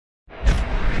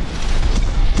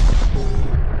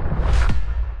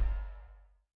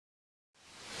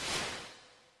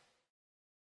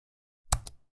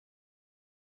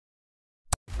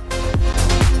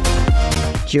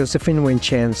Josephine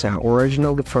Vincenza,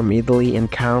 originally from Italy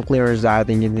and currently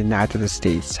residing in the United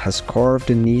States, has carved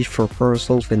a niche for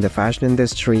herself in the fashion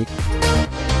industry.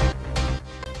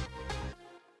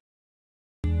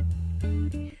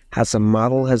 As a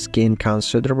model, has gained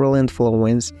considerable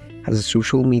influence as a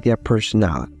social media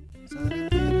personality.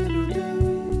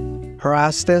 Her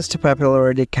ascent to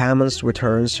popularity commenced with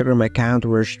her Instagram account,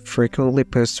 where she frequently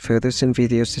posts photos and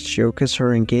videos that showcase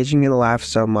her engaging in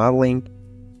lifestyle modeling,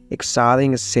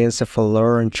 exciting a sense of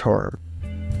allure and charm.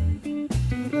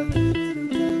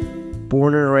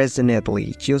 Born and raised in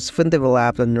Italy, Josephine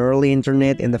developed an early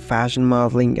interest in the fashion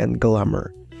modeling and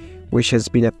glamour, which has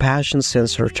been a passion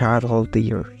since her childhood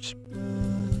years.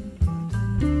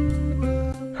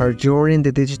 Her journey in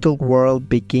the digital world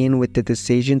began with the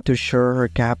decision to share her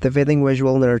captivating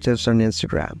visual narratives on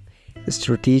Instagram. A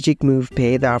strategic move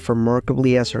paid off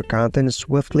remarkably as her content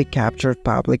swiftly captured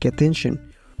public attention,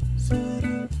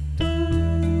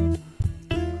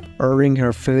 earning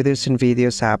her photos and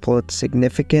videos upload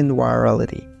significant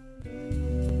virality.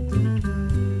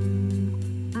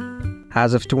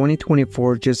 As of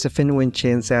 2024, Josephine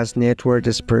Vincenza's net worth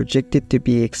is projected to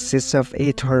be in excess of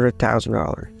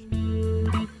 $800,000.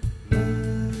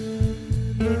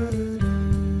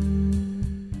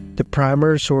 The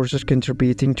primary sources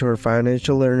contributing to her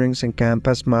financial earnings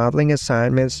encompass modeling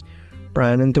assignments,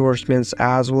 brand endorsements,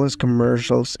 as well as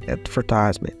commercials and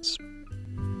advertisements.